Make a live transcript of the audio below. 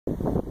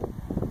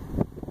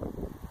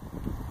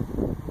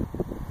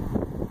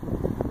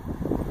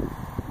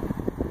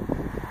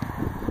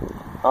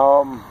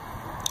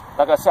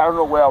Like I said, I don't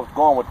know where I was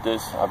going with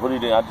this. I really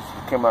didn't. I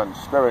just came out in the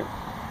spirit,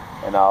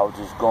 and I was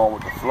just going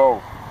with the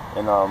flow.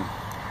 And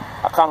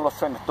I kind of lost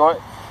train of thought.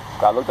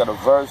 I looked at a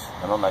verse,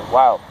 and I'm like,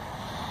 wow.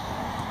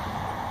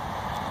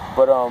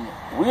 But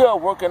we are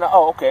working out.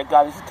 Oh, okay,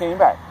 God, this came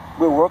back.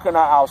 We're working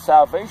out our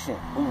salvation.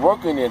 We're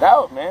working it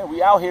out, man.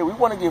 We out here. We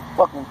want to get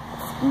fucking.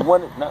 We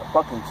want to not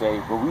fucking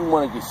saved, but we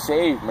want to get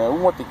saved, man.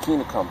 We want the king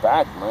to come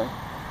back, man.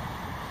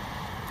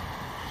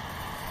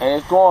 And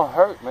it's going to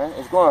hurt, man.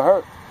 It's going to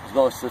hurt. It's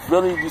going to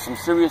really be some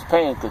serious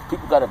pain because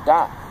people got to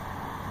die.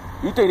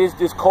 You think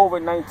this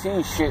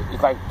COVID-19 shit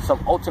is like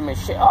some ultimate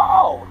shit?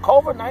 Oh,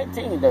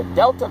 COVID-19, the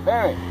Delta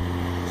variant.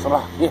 So,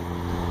 like, yeah,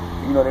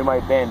 you know, they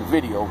might ban the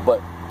video,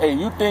 but hey,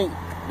 you think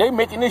they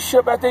making this shit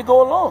up as they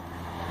go along?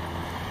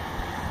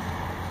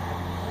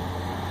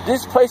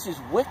 This place is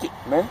wicked,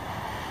 man.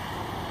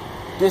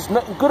 There's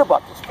nothing good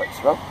about this place,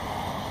 bro.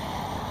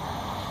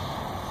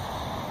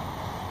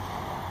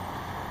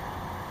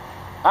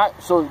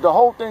 So the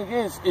whole thing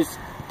is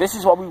this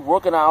is why we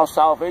working on our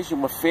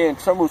salvation with fear and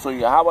tremble, so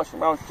Yahweh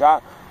Shemar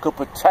Shah could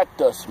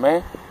protect us,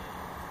 man.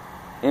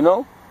 You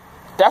know?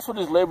 That's where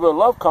this labor of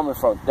love coming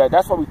from.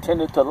 That's why we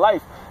tended to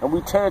life. And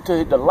we tended to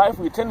hit the life,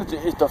 we tended to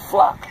hit the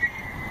flock.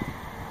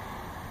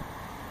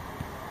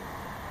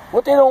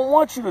 What they don't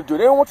want you to do,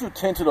 they don't want you to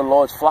tend to the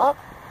Lord's flock.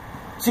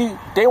 See,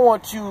 they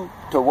want you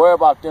to worry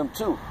about them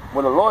too.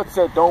 When the Lord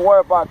said, don't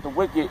worry about the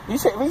wicked,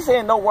 he's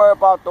saying don't worry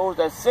about those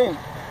that sin.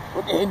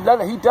 He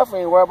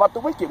definitely ain't worried about the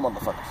wicked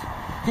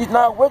motherfuckers. He's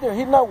not wicked.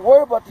 He's not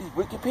worried about these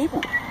wicked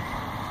people.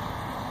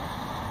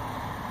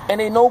 And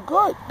they no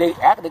good. They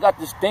got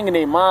this thing in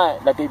their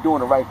mind that they're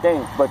doing the right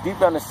thing, but deep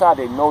down inside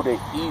they know they're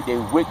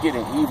wicked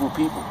and evil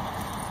people.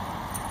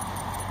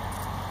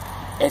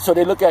 And so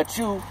they look at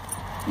you,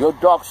 your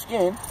dark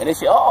skin, and they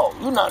say, "Oh,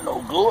 you're not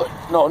no good."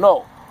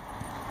 No.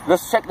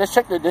 Let's check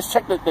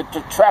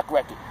the track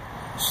record.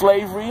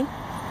 Slavery,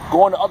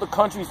 going to other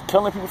countries,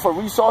 killing people for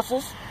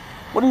resources.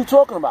 What are you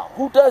talking about?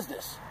 Who does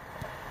this?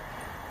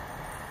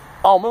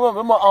 Oh,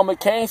 remember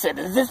McCain said,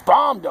 just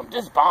bomb them.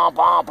 Just bomb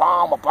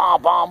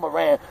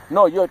Iran.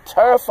 No, you're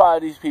terrified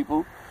of these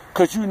people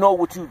because you know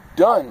what you've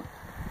done.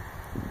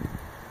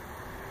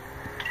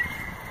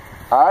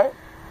 Alright?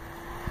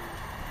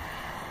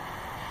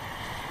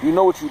 You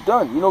know what you've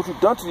done. You know what you've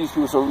done to these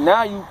people. So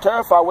now you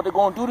terrified what they're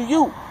going to do to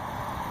you.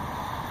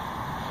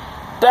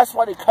 That's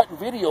why they cutting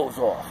videos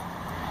off.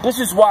 This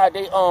is why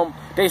they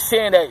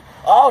saying that,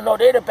 oh, no,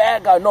 they're the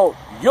bad guy. No,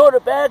 you're the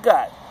bad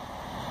guy.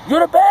 You're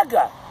the bad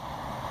guy.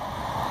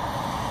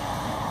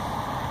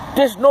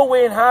 There's no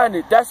way in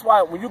hiding it. That's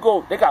why when you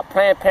go, they got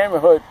Planned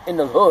Parenthood in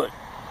the hood.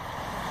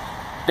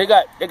 They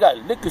got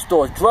liquor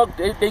stores,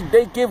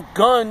 they give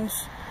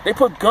guns. They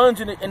put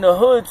guns in the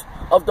hoods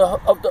of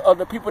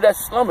the people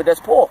that's slumming, that's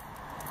poor.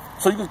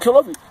 So you can kill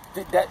every.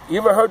 You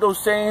ever heard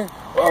those sayings?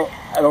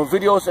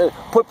 Videos that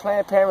put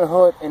Planned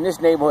Parenthood in this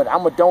neighborhood.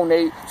 I'm gonna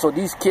donate so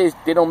these kids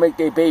they don't make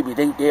their babies.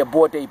 They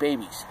abort their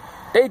babies.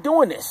 They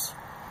doing this.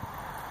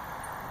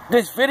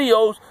 There's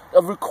videos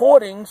of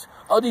recordings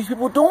of these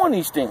people doing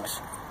these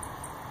things.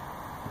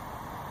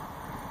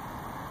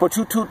 But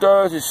you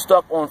 2/3 is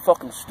stuck on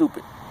fucking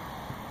stupid.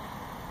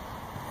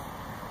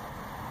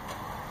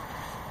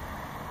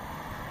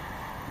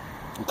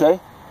 Okay?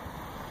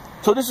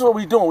 So this is what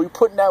we're doing. We're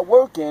putting that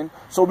work in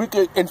so we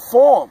can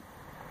inform.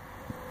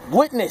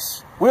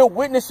 Witness. We're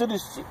witness to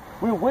this shit.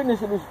 We're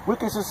witness to this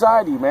wicked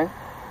society, man.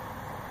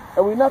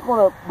 And we're not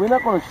gonna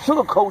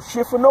sugarcoat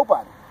shit for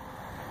nobody.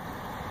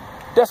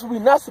 That's what we're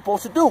not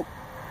supposed to do.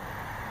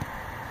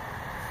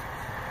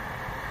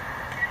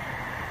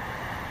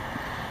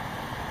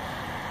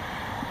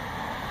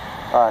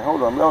 Alright,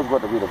 hold on. I was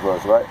about to read a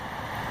verse, right?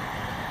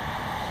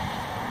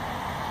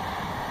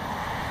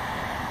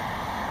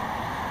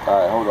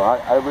 Alright, hold on.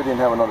 I really didn't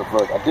have another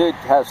verse. I did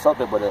have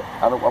something, but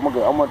I'm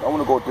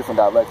gonna go a different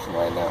direction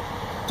right now.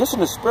 Just in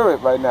the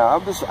spirit right now.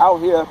 I'm just out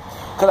here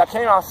because I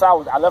came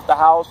outside. I left the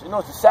house. You know,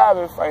 it's the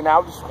Sabbath right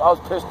now. I was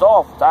pissed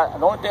off.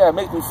 The only thing that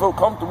makes me feel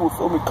comfortable,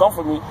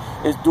 comfort me,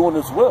 is doing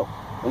His will.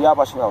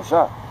 Yahweh Shemar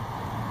Shah.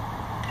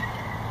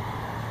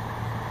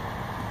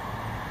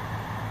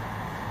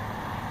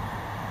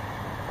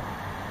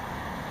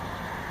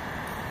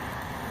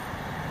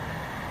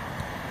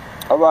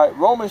 Alright,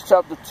 Romans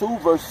chapter 2,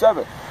 verse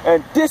 7.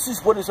 And this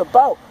is what it's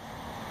about.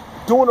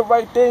 Doing the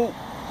right thing.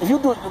 If you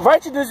do,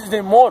 righteousness is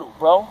immortal,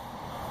 bro.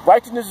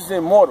 Righteousness is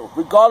immortal.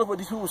 Regardless of what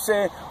these people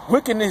saying,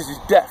 wickedness is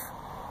death.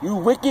 You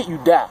wicked, you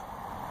die.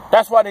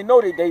 That's why they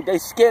know they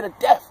scared of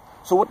death.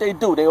 So what they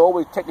do, they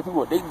always take the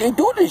people. They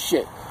do this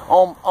shit.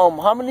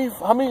 How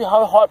many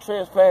heart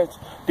transplants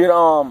did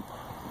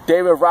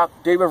David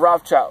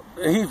Rothschild?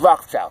 He's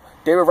Rothschild.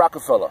 David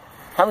Rockefeller.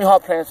 How many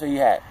heart transplants he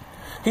had?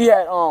 He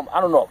had,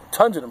 I don't know,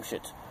 tons of them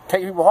shits.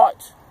 Taking people's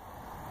hearts.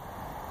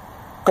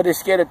 Because they're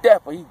scared of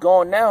death. But he's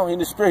gone now in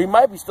the spirit. He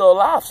might be still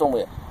alive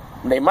somewhere.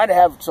 And they might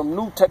have some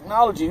new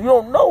technology. You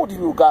don't know what these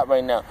people got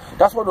right now.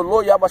 That's why the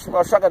Lord Yahweh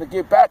Shemar Shah got to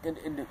get back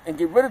and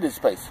get rid of this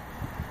place.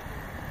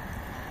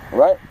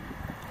 Right?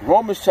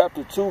 Romans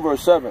chapter 2,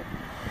 verse 7.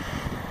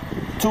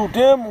 To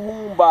them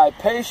whom by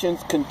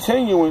patience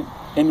continuing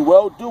in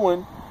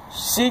well-doing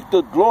seek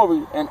the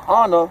glory and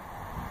honor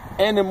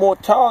and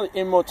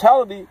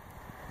immortality,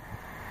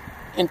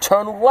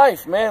 eternal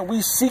life, man.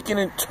 We seek an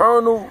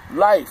eternal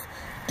life.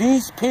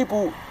 These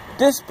people,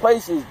 this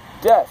place is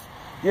death.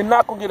 You're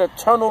not going to get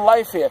eternal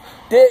life here.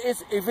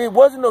 If it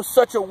wasn't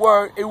such a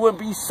word, it wouldn't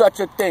be such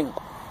a thing.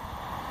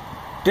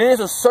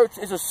 It's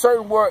a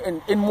certain word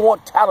in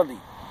immortality.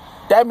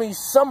 That means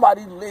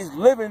somebody is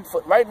living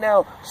for right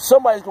now.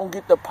 Somebody's going to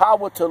get the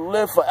power to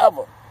live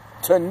forever,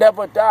 to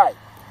never die.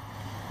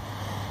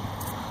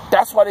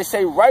 That's why they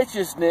say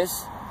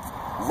righteousness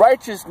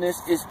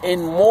is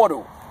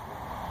immortal.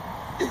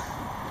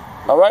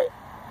 All right?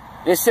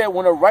 They said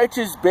when the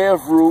righteous bear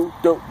rule,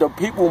 the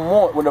people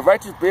mourn. When the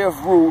righteous bear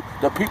rule,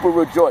 the people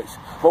rejoice.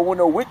 But when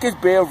the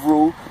wicked bear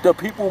rule, the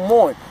people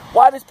mourn.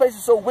 Why this place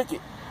is so wicked?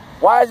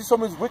 Why is it so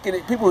much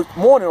wicked? People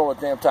mourning all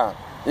the damn time.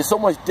 There's so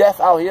much death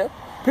out here.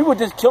 People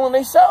just killing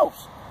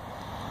themselves.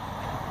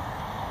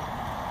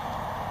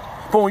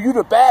 But when you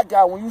the bad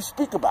guy, when you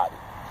speak about it,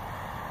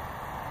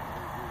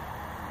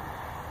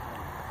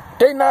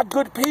 they're not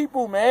good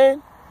people,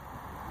 man.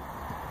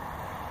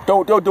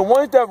 The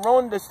ones that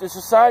run the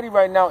society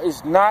right now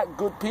is not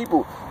good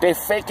people. They're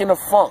faking the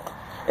funk.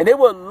 And they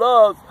would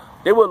love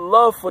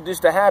for this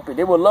to happen.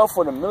 They would love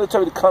for the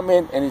military to come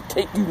in and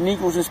take you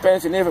Negroes and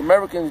Spanish and Native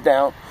Americans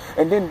down.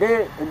 And then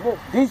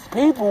these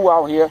people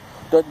out here,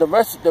 the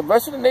rest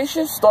of the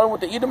nation, starting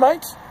with the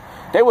Edomites,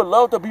 they would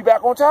love to be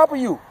back on top of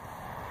you.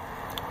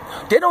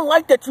 They don't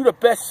like that you're the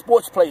best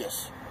sports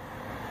players.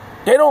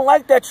 They don't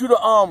like that you're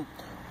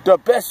the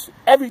best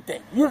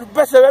everything. You're the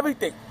best of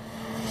everything.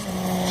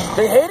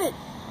 They hate it.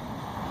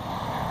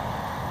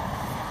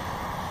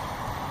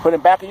 But in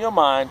the back of your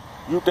mind,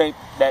 you think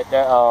that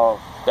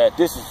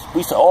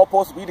we should all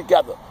supposed to be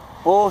together.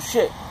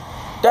 Bullshit.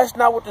 That's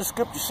not what the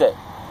scripture said.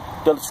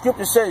 The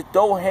scripture says,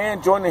 though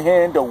hand join in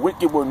hand, the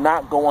wicked will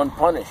not go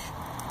unpunished.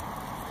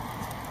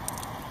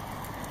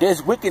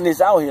 There's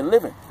wickedness out here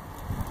living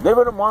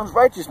amongst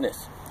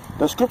righteousness.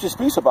 The scripture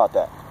speaks about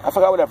that. I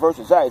forgot where that verse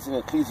is at. It's in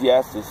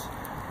Ecclesiastes.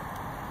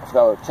 I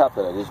forgot what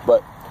chapter that is,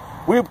 but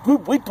we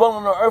dwell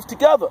on the earth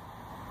together.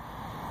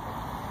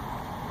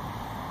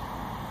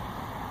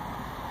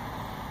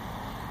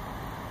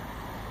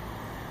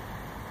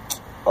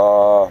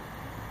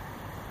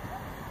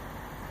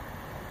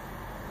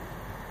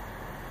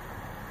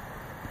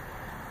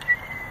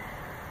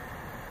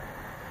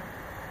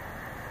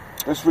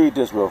 Let's read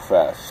this real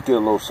fast. Let's get a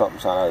little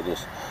something out of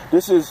this.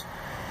 This is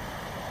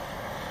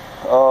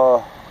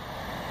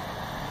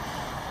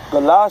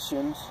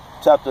Galatians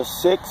chapter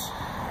 6,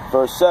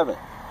 verse 7.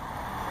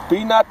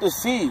 Be not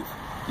deceived.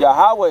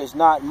 Yahweh is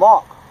not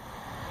mocked.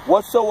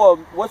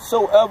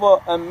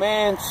 Whatsoever a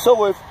man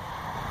soweth,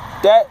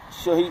 that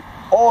shall he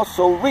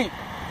also reap.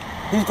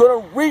 He's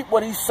going to reap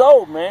what he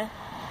sowed, man.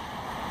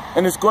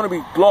 And it's going to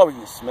be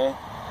glorious, man.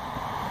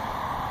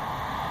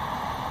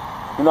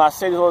 You know, I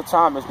say this all the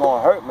time. It's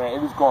going to hurt, man.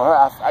 It is going to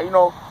hurt. You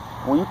know,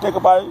 when you think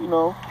about it, you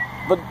know.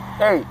 But,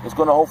 hey, it's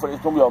going to hopefully,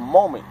 it's going to be a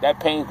moment. That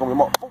pain is going to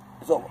be a moment. Boom,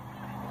 it's over.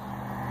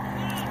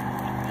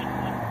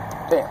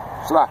 Damn,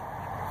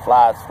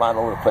 flies flying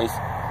all over the place.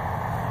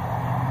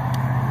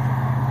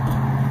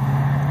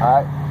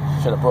 Alright,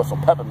 should have brought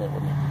some peppermint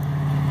with me.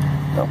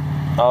 No.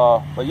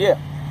 But yeah.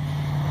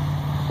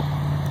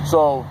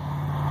 So,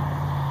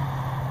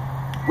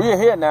 we are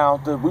here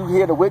now. We're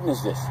here to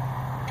witness this.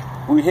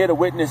 We're here to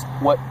witness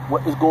what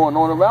is going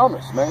on around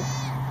us, man.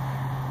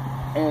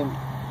 And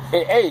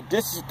hey,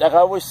 this is, like I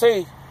always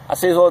say, I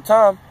say this all the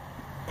time,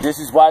 this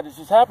is why this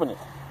is happening.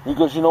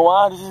 Because you know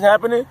why this is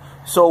happening?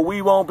 So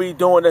we won't be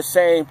doing the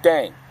same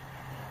thing.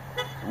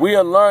 We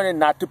are learning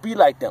not to be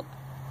like them.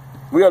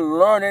 We are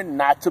learning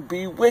not to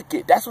be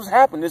wicked. That's what's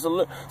happening.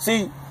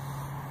 See,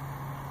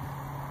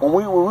 when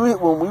we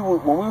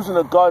was in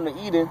the Garden of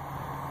Eden,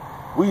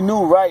 we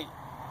knew right,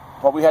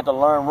 but we had to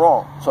learn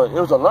wrong. So it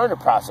was a learning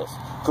process.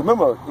 Because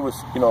remember, it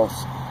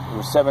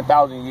was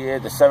 7,000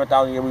 years. The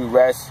 7,000 year we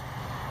rest.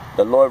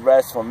 The Lord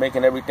rests from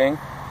making everything.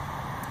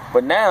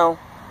 But now,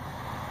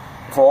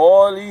 for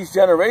all these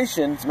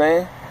generations,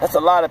 man, that's a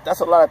lot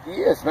of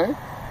years, man.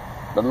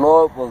 The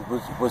Lord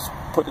was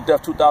put to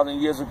death 2,000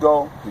 years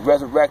ago. He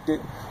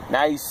resurrected.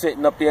 Now he's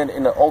sitting up there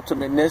in the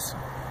ultimateness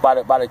by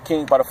the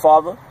King, by the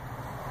Father.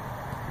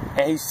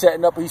 And he's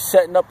setting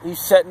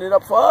it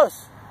up for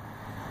us.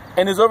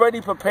 And it's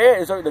already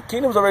prepared. The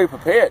kingdom's already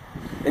prepared.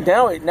 And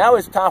now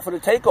it's time for the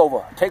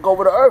takeover. Take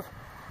over the earth.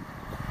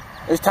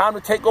 It's time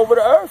to take over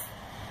the earth.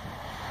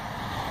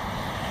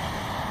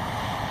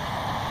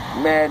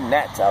 Man,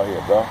 gnats out here,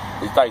 bro.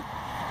 It's like,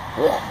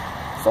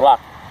 yeah, it's a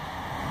lot.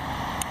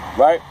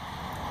 Right?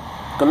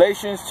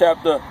 Galatians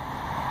chapter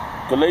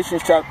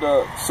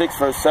 6,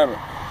 verse 7.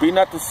 Be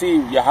not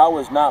deceived,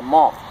 Yahweh is not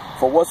mocked.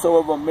 For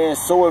whatsoever man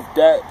soweth,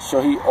 that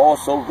shall he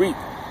also reap.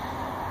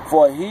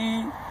 For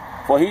he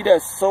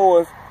that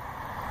soweth,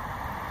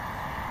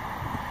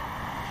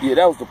 yeah,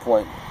 that was the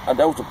point.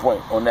 That was the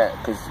point on that.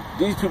 Because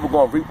these people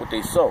going to reap what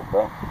they sow,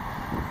 bro.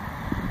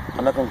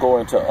 I'm not going to go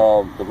into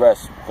the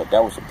rest, but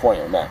that was the point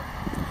on that.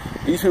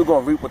 These people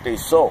gonna reap what they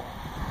sow.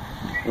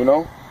 You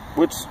know?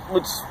 Which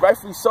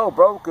rightfully so,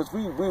 bro, because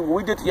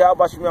we did to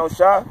Yahweh Shemel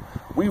Shah,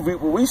 we reap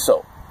what we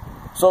sow.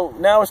 So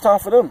now it's time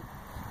for them.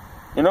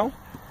 You know?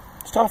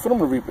 It's time for them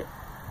to reap it.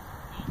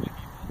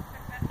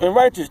 In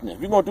righteousness.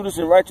 We're gonna do this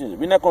in righteousness.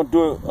 We're not gonna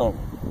do it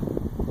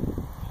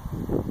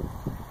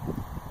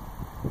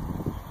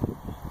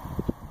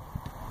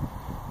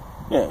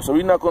yeah, so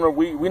we're not gonna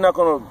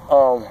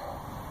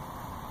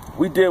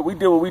we did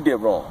what we did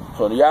wrong.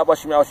 So the Yahweh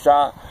Shemel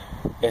Shah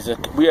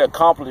we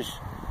accomplished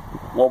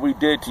what we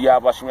did to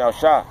Yahweh Shemel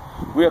Shah.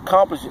 We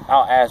accomplished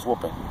our ass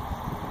whooping.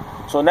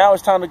 So now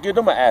it's time to give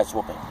them an ass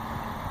whooping.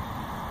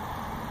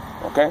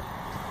 Okay?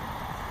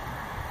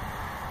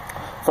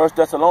 1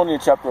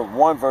 Thessalonians chapter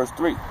 1 verse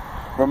 3.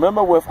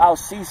 Remember without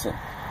ceasing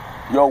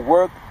your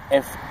work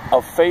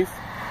of faith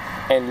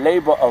and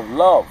labor of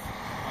love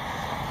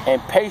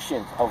and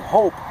patience of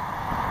hope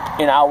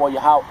in our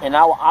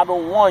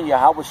Adon One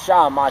Yahweh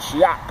Shah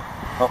Mashiach.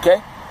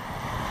 Okay?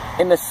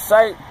 In the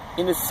sight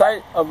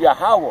of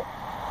Yahweh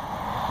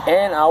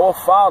and our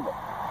Father.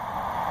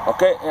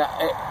 Okay?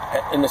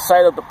 In the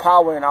sight of the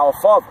power in our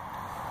Father.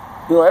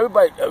 You know,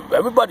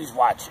 everybody's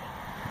watching.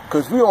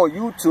 Because we're on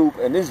YouTube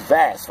and it's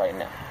vast right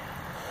now.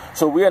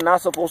 So we are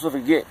not supposed to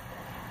forget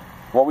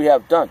what we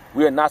have done.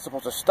 We are not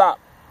supposed to stop.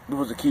 We're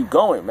supposed to keep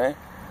going, man.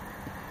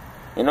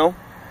 You know?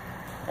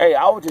 Hey,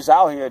 I was just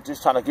out here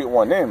just trying to get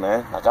one in,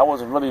 man. Like, I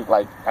wasn't really,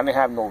 like, I didn't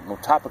have no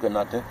topic or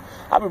nothing.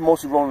 I've been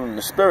mostly rolling in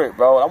the spirit,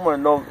 bro. I want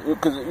to know,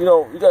 because, you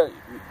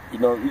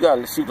got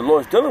to see if the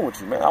Lord's dealing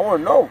with you, man. I want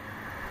to know.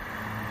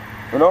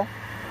 You know?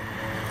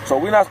 So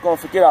we're not going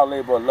to forget our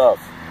labor of love.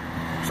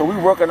 So we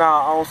working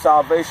our own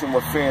salvation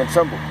with fear and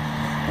trembling.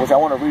 Which I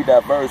want to read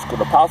that verse, because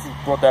the apostles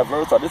brought that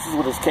verse out. This is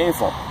where this came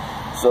from.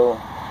 So,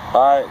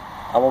 alright,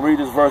 I'm going to read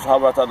this verse. How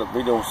about the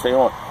video will stay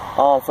on?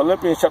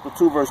 Philippians chapter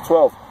 2 verse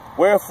 12.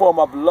 Wherefore,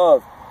 my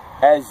beloved,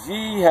 as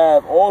ye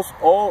have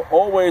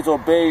always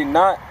obeyed,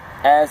 not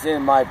as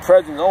in my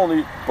presence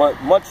only,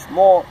 but much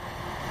more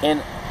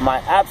in my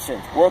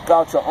absence, work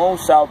out your own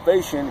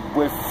salvation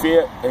with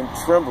fear and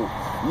trembling.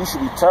 You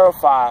should be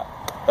terrified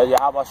that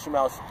Yahweh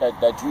Shemel,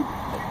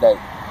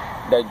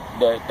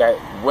 that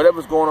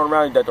whatever's going on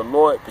around you, that the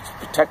Lord is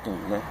protecting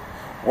you, man.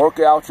 Work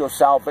out your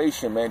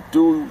salvation, man.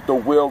 Do the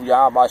will of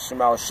Yahweh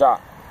Shemel Shah.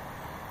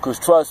 Because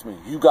trust me,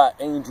 you got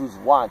angels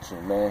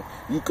watching, man.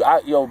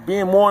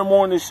 Being more and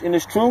more in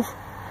this truth,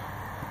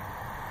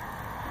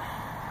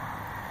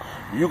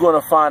 you're going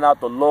to find out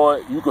the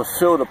Lord. You can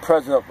feel the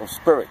presence of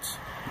spirits.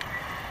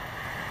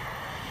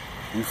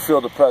 You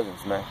feel the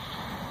presence, man.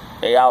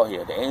 They out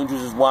here. The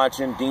angels is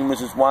watching. Demons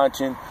is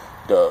watching.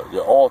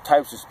 The all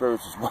types of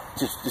spirits is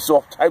watching. Just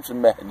all types of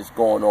madness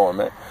going on,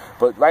 man.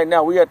 But right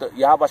now, we at the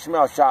Yahweh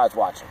Shemel Shah is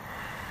watching.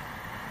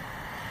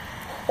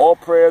 All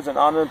prayers and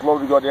honor and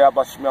glory go to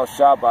Yahweh Shemel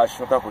Shah by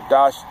Hashem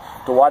Kodash.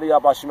 To Wadi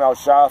Yahweh Shemel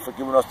Shah for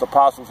giving us the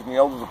apostles and the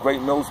elders of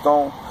great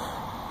millstone.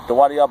 To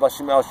Wadi Yahweh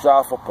Shemel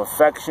Shah for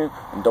perfection.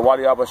 And to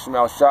Wadi Yahweh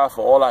Shemel Shah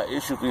for all our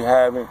issues we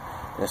have and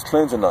it's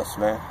cleansing us,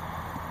 man.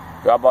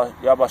 Yahweh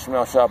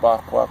Shemel Shah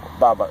by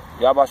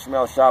Yahweh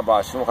Shemel Shah by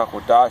Hashem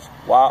Kodash.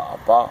 Wa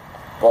Abba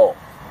Bo.